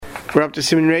We're up to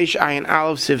Siman Reish Ayin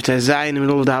Aleph Sif Tezai in the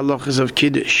middle of the halachas of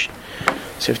Kiddush.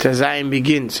 Sif Tezai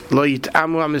begins, Lo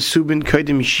yit'amu ha-mesubin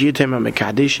kodim yishyitem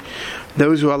ha-mekadosh.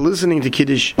 Those who are listening to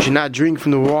Kiddush should not drink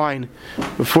from the wine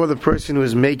before the person who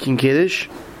is making Kiddush.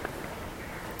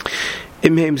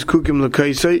 Imheim zkukim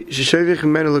l'koisoi, sheshovich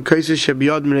menu l'koisoi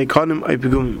shebiyad m'nei konim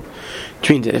oipegumim. Which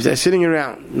means that if they're sitting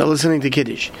around, they're listening to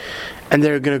Kiddush, and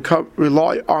they're going to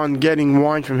rely on getting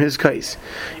wine from his kais,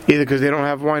 either because they don't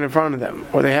have wine in front of them,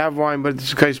 or they have wine but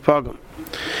it's a kais pagum,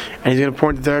 and he's going to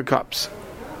pour into their cups,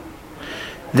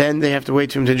 then they have to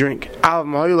wait for him to drink. But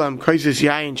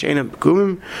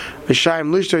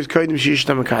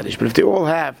if they all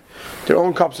have their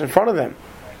own cups in front of them,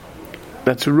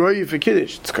 that's a roy for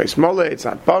Kiddush. It's kais mole, it's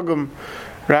not pagum,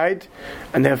 right?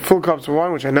 And they have full cups of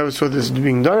wine, which I never saw this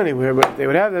being done anywhere, but if they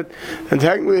would have that, then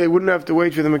technically they wouldn't have to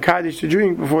wait for the Mekadosh to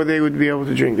drink before they would be able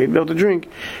to drink. They'd be able to drink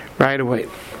right away.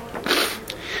 Even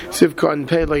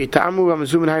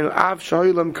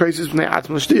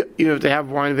if they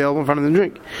have wine available in front of them,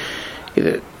 drink.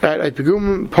 If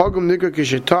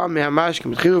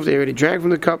they already drank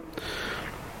from the cup.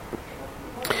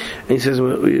 And he says,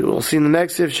 we will see in the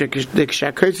next if that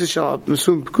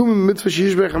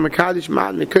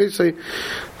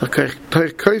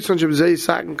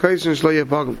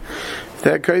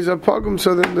kais are pogum,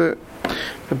 so then the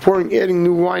pouring, adding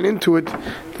new wine into it,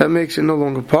 that makes it no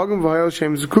longer pogum.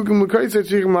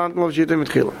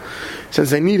 Since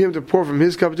they need him to pour from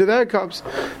his cup to their cups,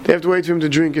 they have to wait for him to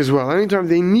drink as well. Anytime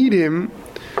they need him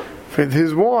for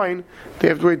his wine, they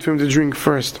have to wait for him to drink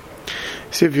first.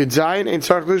 See if you're dying, ain't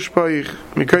tzarich l'shpoich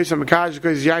mikois ha-mekadosh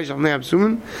because yayish al ne'ab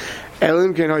sumen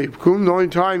elim kein ha-yipkum. The only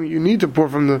time you need to pour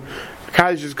from the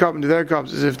Mekadosh's cup into their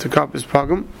cups is if the cup is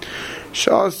pagum.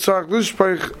 Sha'as tzarich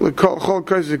l'shpoich l'chol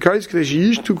kais v'kais k'dei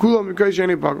sheyishtu kulam mikois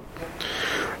she'enei pagum.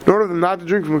 In order for them not to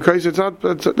drink from a kais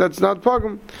that's not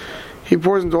pagum, he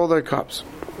pours into all their cups.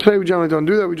 Today we generally don't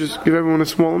do that. We just give everyone a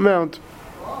small amount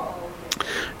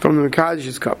from the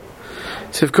Mekadosh's cup.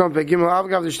 Even though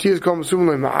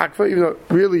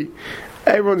really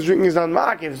everyone's drinking is not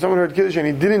ma'akev. If someone heard Kiddush and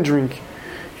he didn't drink,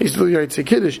 he still yet say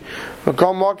Kiddush. But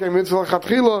and so that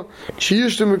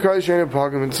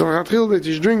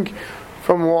you drink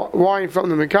from wine from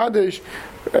the Mekadosh,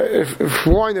 if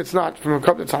wine that's not from a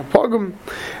cup that's not pagum,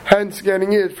 hence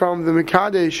getting it from the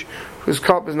Mekadosh whose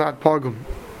cup is not pagum.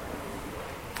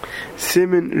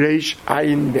 Siman Reish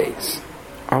Ayin Beis.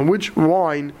 On which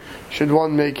wine should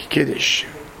one make Kiddush?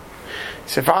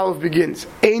 Sif Aleph begins,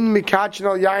 Ein mikachin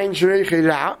al yayin shereichei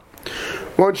ra.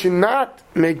 One should not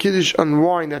make Kiddush on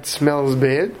wine that smells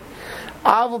bad.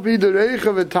 Aval bi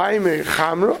dereicha v'taimer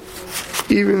chamra.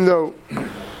 Even though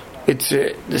it's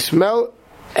the smell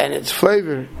and its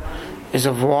flavor is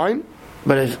of wine,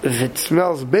 but if it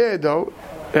smells bad though,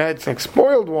 it's like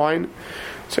spoiled wine,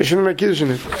 so you shouldn't make Kiddush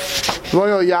in it.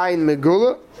 Loyal yayin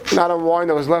megula. Not a wine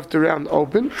that was left around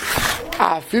open.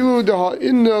 Even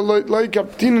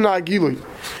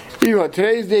in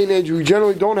today's day and age, we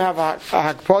generally don't have a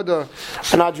hakpada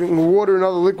and not drinking water and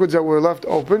other liquids that were left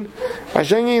open. One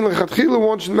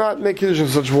should not make Kiddush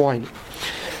of such wine.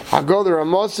 The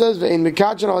Ramah says, the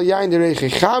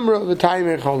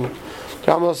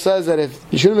Ramah says that if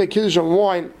you shouldn't make Kiddush on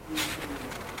wine,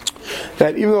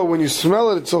 that even though when you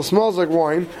smell it, it still smells like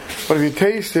wine, but if you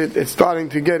taste it, it's starting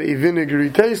to get a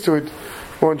vinegary taste to it,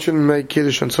 one shouldn't make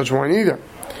Kiddush on such wine either.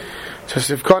 So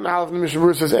Sifkat Aleph in the Mishnah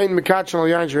Berurah says, Ein mekatchen al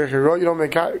yayin shereichei ra. You don't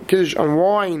make Kiddush on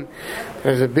wine that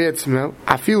has a bad smell.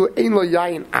 Afilu ein lo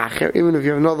yayin acher, even if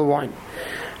you have another wine.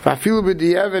 Afilu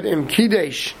b'diavad im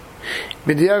kiddush.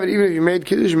 B'diavad, even if you made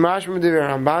Kiddush, mashma b'divar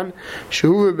Ramban,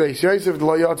 shehu v'beis Yosef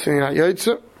lo yatzin not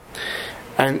yotze.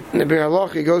 And the Be'er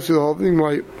Halach, he goes through the whole thing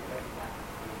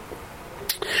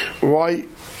why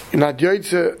not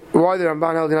Yotze, why the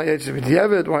Ramban held not Yotze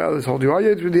b'diavad, why others hold you are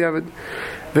Yotze b'diavad.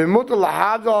 V'mutar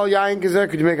lahad al yayin gezeh,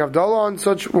 could you make Havdalah on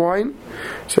such wine?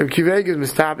 So Kiveg is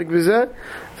mistapik b'zeh.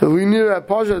 V'linir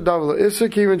ha'pasha davar l'issa,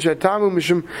 kivin she'tamu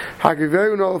mishum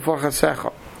ha'kivegu no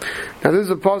l'fachasecha. Now this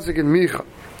is a pasuk in Micha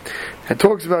that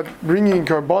talks about bringing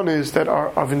karbonos that are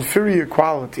of inferior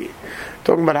quality.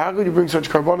 Talking about how could you bring such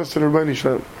karbonos to the Rebbeinu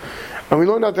Shalom. And we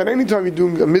learned out that any time you're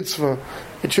doing a mitzvah,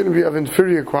 it shouldn't be of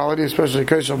inferior quality, especially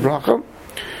Kosher Bracha.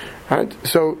 Right?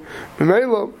 So,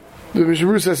 Memela, the Mishnah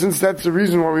Berurah says, since that's the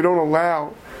reason why we don't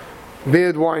allow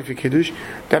bad wine for Kiddush,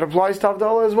 that applies to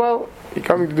Havdalah as well. You're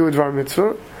coming to do a Dvar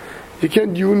Mitzvah.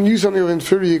 You wouldn't use something of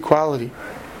inferior quality.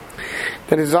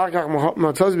 Then is Zakach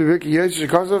Mataz Bibiki Yesh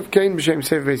Shekazov Kain B'Shem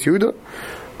Seif Beis Yehuda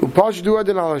Upash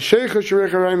Duadin Ala Sheikha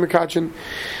Sherecha Rai Mekachin.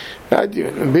 A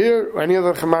beer or any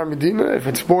other Chamar Medina, if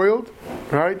it's spoiled,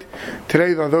 Right?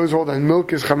 Today, those hold that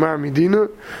milk is chamar medina,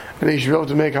 and they should be able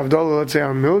to make havdalah, let's say,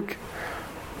 on milk.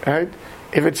 Right?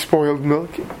 If it's spoiled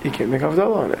milk, you can't make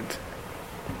havdalah on it.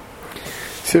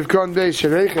 Sivkon Beis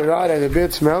Shereich Rad had a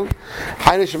bad smell.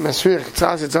 Heinish Masfir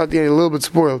Tzas, it's out there a little bit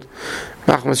spoiled.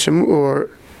 Or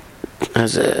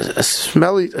has a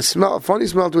funny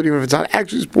smell to it, even if it's not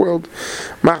actually spoiled.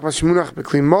 Machmas Shemunach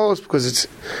Bekli Molos, because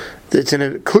it's in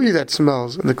a kli that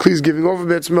smells, and the kli is giving over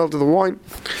bad smell to the wine.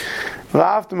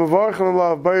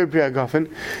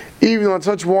 Even on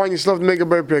such wine, you still have to make a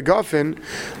bar piagafen.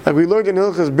 Like we learned in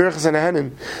Hilchas Berachas and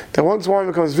Ahenim, that once wine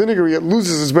becomes vinegary, it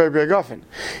loses its bar piagafen.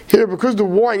 Here, because the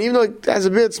wine, even though it has a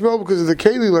bad smell because of the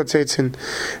keli, let's say it's in,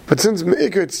 but since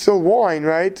me'ikr, it's still wine,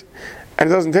 right? And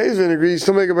it doesn't taste vinegary, you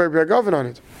still make a bar piagafen on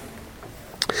it.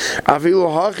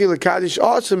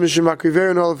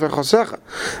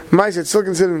 Mice, it's still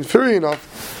considered inferior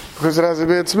enough because it has a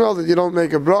bad smell that you don't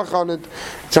make a brach on it.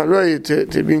 It's not ready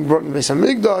to being brought in the Beis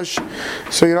Hamikdash,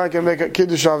 so you're not going to make a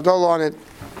kiddush havdalah on it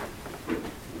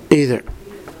either.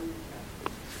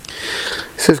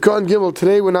 Says Kohen Gimel,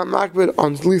 today we're not makbid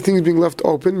on things being left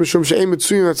open. Mishum she'em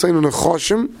mitzuyim, that's saying on a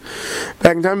choshim.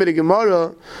 Back in time of the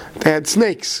Gemara, they had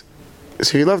snakes.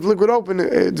 So you left the liquid open,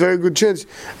 a very good chance.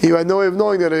 You had no way of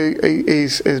knowing that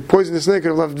a poisonous snake could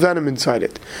have left venom inside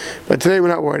it. But today we're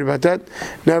not worried about that.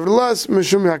 Nevertheless,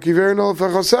 it's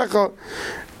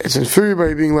inferior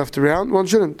by being left around. One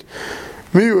shouldn't.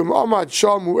 It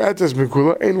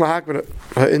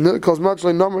calls much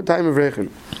like number time of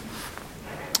rechen.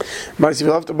 But if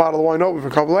you left a bottle of wine open for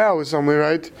a couple of hours somewhere,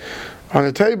 right? On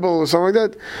the table or something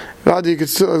like that, rather you could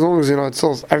still, as long as it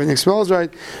still everything smells right,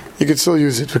 you could still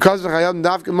use it. Because the chayam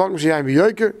dafke makom sheyayin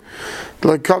biyoker,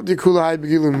 like kapti kula hay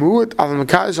begilin muut, aval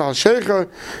mekadosh al shecher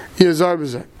yizar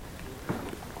b'zeh.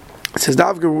 It says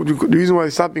dafke, the reason why they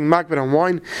stopped being makbid on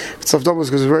wine, it's left over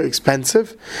because it's very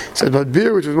expensive. It says but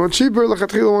beer, which was more cheaper,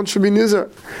 lachatchila one should be nizar,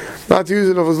 not to use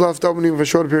it if it was left open even for a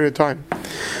short period of time.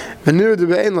 But near the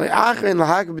bein like achen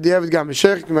lahak b'diavad gam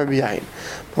b'shech k'ma b'yayin.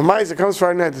 Well, mice that comes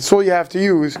Friday night, that's all you have to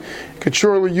use. You could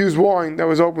surely use wine that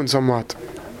was open somewhat.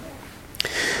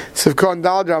 Sivkon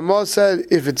Dal Ramah said,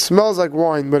 if it smells like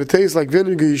wine but it tastes like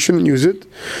vinegar, you shouldn't use it.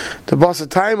 The basa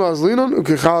taima is linon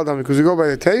ukichaladam, because we go by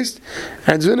the taste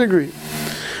and it's vinegary.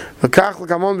 When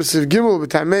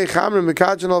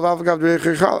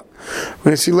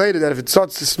you see later that if it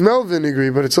starts to smell vinegary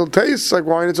but it still tastes like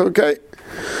wine, it's okay.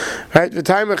 Right? The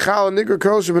time of Chal and Nikr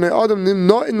Kol Shebnei Adam Nim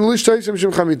not in Lish Taisem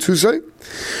Shem Chamitzusei.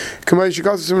 Kamei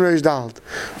Shikasim Reish Dalt.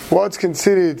 What's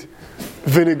considered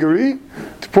vinegary?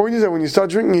 The point is that when you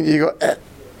start drinking it, you go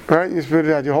right? You spit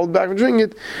it out. You hold back from drinking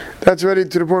it. That's ready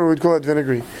to the point where we'd call it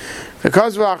vinegary.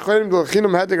 Because we are Achlerim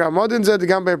Delchinum Hetek Ramadin Zed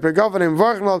Gam Bei Pergavan Im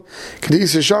Varchnal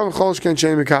Kedis Sham Chol Shken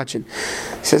Shem Mekachin.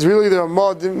 He says really the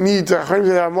Ramad didn't need to. Achlerim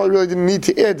said the Ramad really didn't need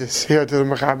to add this here to the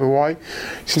Mechaber. Why?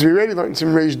 Since we already learned some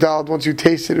Reish Dal, once you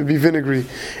taste it, it would be vinegary.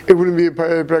 It wouldn't be a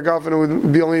Pergavan. It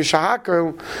would be only a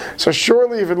Shahakal. So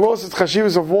surely, if it lost its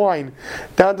chashivas of wine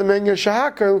down to making a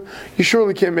Shahakal, you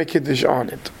surely can't make kiddush on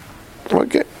it.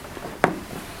 Okay.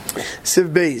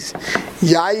 Siv Beis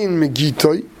Yayin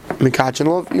Megitoy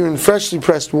Mekachinov, even freshly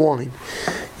pressed wine,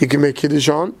 you can make kiddush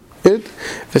on it.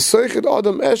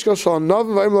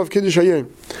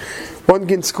 One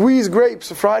can squeeze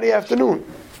grapes Friday afternoon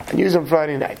and use them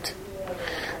Friday night.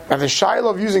 Now the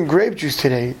shiloh of using grape juice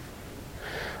today,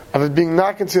 of it being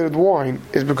not considered wine,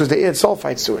 is because they add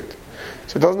sulfites to it,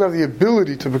 so it doesn't have the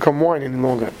ability to become wine any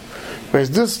longer.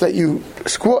 Whereas this that you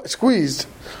squeezed,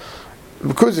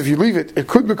 because if you leave it, it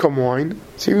could become wine.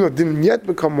 So even though it didn't yet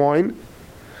become wine,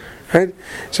 right?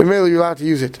 So maybe you're allowed to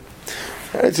use it.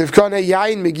 Right? So if the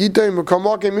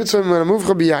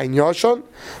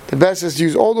best is to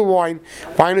use all the wine.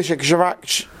 It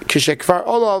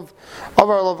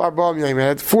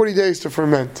had 40 days to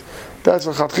ferment. That's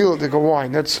a chatchilah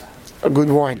wine. That's a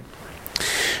good wine.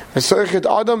 Faith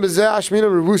comes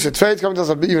to us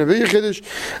even a bigger chiddush.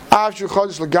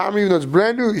 Even though it's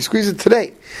brand new, you squeeze it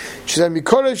today. She said, "You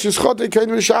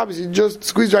just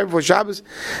squeeze right before Shabbos.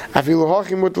 I feel right?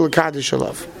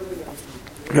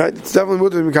 It's definitely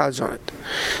mutter to mekadosh on it.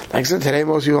 Like I said, today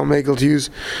most people are able to use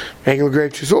regular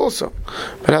grape juice also.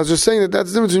 But I was just saying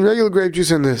that's the difference between regular grape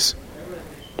juice and this.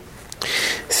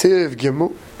 Siv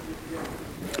Gimel.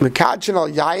 Mekachin al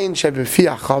yayin shebefi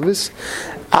achavis.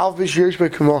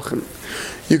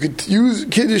 You could use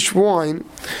kiddush wine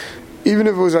even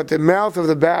if it was at the mouth of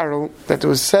the barrel, that it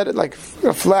was set like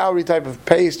a floury type of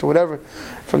paste or whatever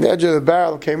from the edge of the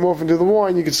barrel came off into the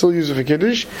wine. You could still use it for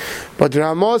kiddush. But the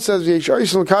Ramah says that you don't have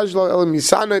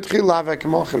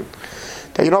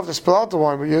to spill out the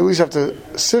wine, but you at least have to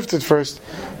sift it first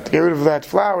to get rid of that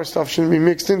flour stuff. Shouldn't be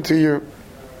mixed into your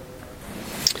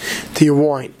to your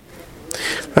wine.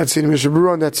 Let's see the Mishnah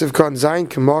Berurah on that Sivkan Zayin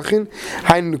Kemachin.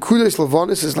 Hainu Nekudas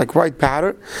Lavonis is like white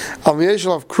powder. Al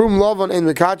Miyeshel of Krum Lavan and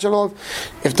Mekachanov.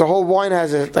 If the whole wine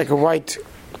has a white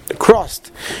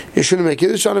crust, you shouldn't make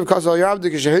Kiddush on it because Al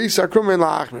Yavdik is Shehisa Krum and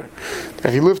La'achner.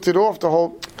 If you lift it off, the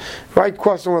whole white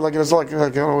crust, like it's like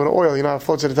with oil, it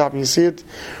floats to the top and you see it.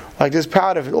 Like this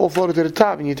powder, if it all floated to the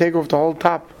top and you take off the whole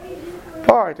top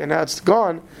part and now it's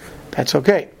gone, that's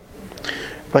okay.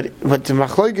 But the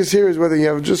machlokes here is whether you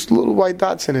have just little white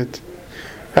dots in it.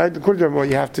 Right? Well,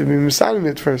 you have to be misalim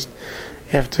it first.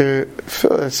 You have to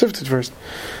sift it first.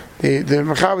 The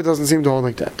mechaber doesn't seem to hold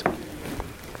like that.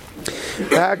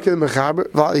 Back to the mechaber.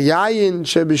 Yayin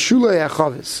shebeshulei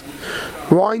hachavis.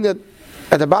 Wine that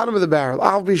at the bottom of the barrel,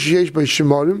 even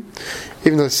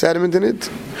though there's sediment in it.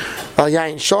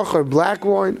 Yayin shachar, black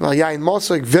wine. Yayin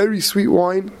mosek, very sweet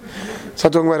wine. It's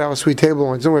not talking about our sweet table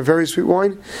wine. It's talking about very sweet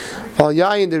wine. And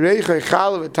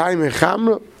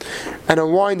a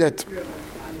wine that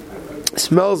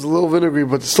smells a little vinegary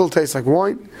but still tastes like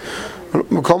wine.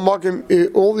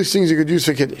 All these things you could use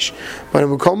for Kiddush. But in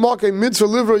mitzvah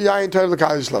liver yayin toiv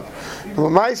l'kaddish love.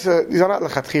 These are not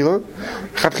l'chatchila.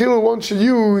 L'chatchila one should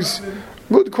use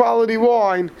good quality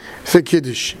wine for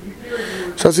Kiddush.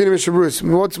 So I see the Mishnah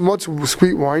Berurah. What's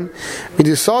sweet wine? We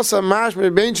do salsa mash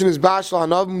with bench is bashla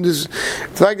and this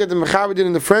like that the mechaber did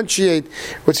in differentiate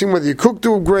between whether you cook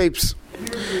the grapes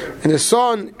in the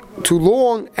sun too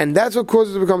long and that's what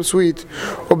causes it to become sweet,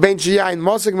 or bench yain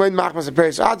mosik made machmas a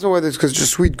peris. I don't know whether it's because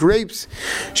just sweet grapes.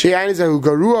 Sheyain is a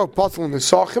garua potzel in the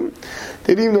sachim.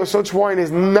 That even though such wine is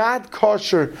not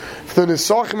kosher for the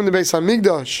nesachim in the Beis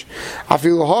Hamikdash, I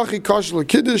feel hachi kosher for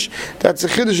Kiddush. That's a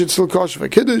Kiddush. It's still kosher for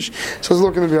Kiddush. So it's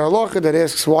looking to be halacha that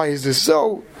asks why is this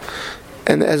so,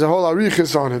 and as a whole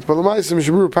arichas on it. But the Ma'aser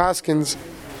Mishnah Berurah paskins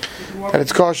that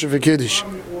it's kosher for Kiddush.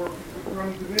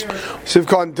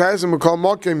 Sivkan Tezim Mekal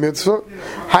Mokkei Mitzvah.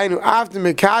 Hainu after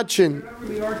Mekachin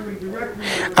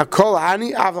Akol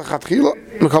Hani after Chatchila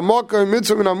Mekal Mokkei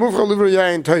Mitzvah Min HaMufcha Liver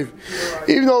Yayin Toiv.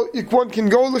 Even though one can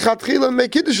go to Chatchila and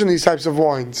make Kiddush in these types of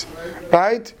wines,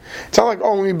 right? It's not like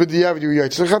only b'diavad you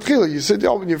yayin. So Chatchila, you sit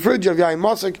open your fridge, you have Yayin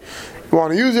Masik, you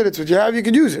want to use it, it's what you have, you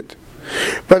could use it.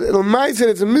 But it might say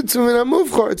it's a Mitzvah Min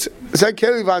HaMufcha. It's like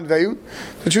Keli Van Veyu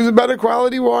to choose a better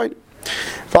quality wine.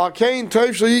 Therefore,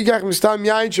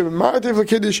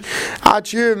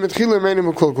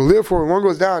 when one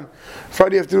goes down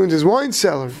Friday afternoon to his wine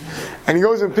cellar and he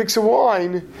goes and picks a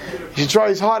wine, he should try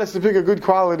his hardest to pick a good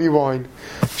quality wine.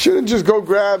 He shouldn't just go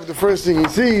grab the first thing he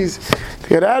sees to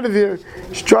get out of here.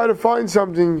 He should try to find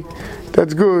something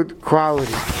that's good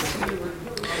quality.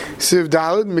 Siv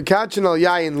Daled, Mekachin al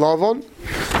Yayin Lavon,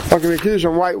 talking about Kiddush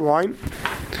on white wine.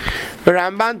 The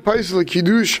Ramban passes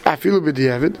Kiddush afilu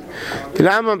b'diavad. The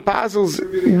Ramban passes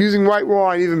using white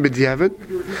wine even b'diavad.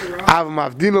 Av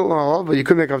mavdina, but you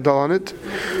could make avdal on it.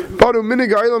 But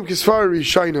minig ha'olam kisfar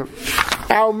rishayna.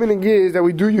 Our minig is that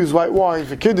we do use white wine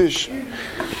for Kiddush.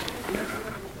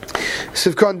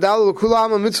 Sivkan dal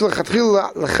l'kulam mitzvah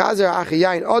l'chatchila l'chazer achi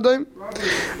yain adam.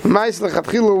 Mais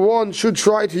l'chatchila one should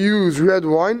try to use red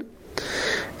wine.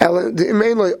 But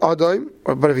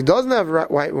if he doesn't have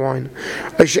white wine,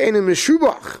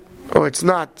 or it's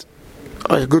not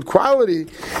a good quality,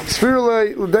 you're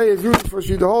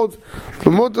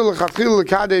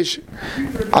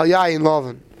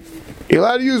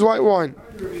allowed to use white wine.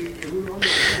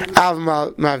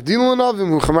 Everyone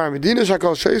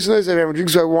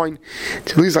drinks white wine,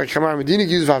 at least like Chamar Medina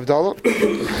uses Avdallah.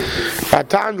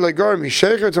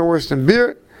 It's worse than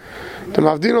beer. The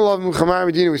Mavdina love Chamar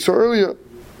Medina we saw earlier.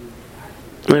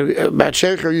 About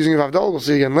Sheikher using Avdol, we'll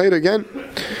see again later again.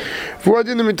 For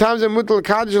in the times and mutal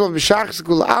kaddish of b'shachs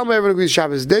kul alma everyone agrees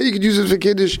Shabbos day you could use it for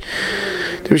Kiddush.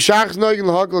 The b'shachs noigen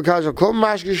l'hakol kaddish klom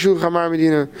mashke shu Chamar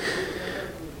Medina,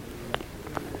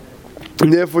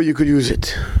 and therefore you could use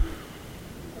it.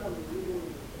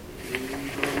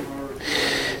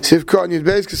 Sivkot Yud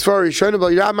Beis Kisfari Shona Bal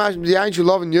Yirah Mashim Diyayin Shu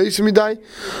Lov and Yosim Midai.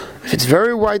 If it's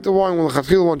very white, the wine,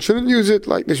 one shouldn't use it,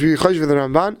 like this should be Chosh with the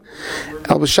Ramban.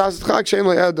 El B'Shas Tchak Shein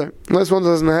Lo Eder, unless one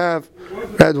doesn't have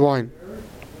red wine.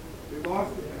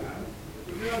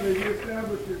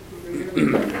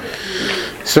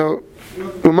 So,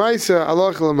 Umaisa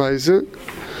Allah L'Maisa,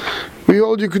 we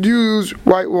hold you could use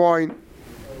white wine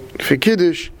for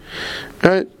Kiddush,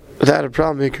 right? Without a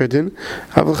problem, Mikadin.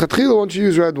 Avol Chatchila wants to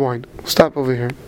use red wine. Stop over here.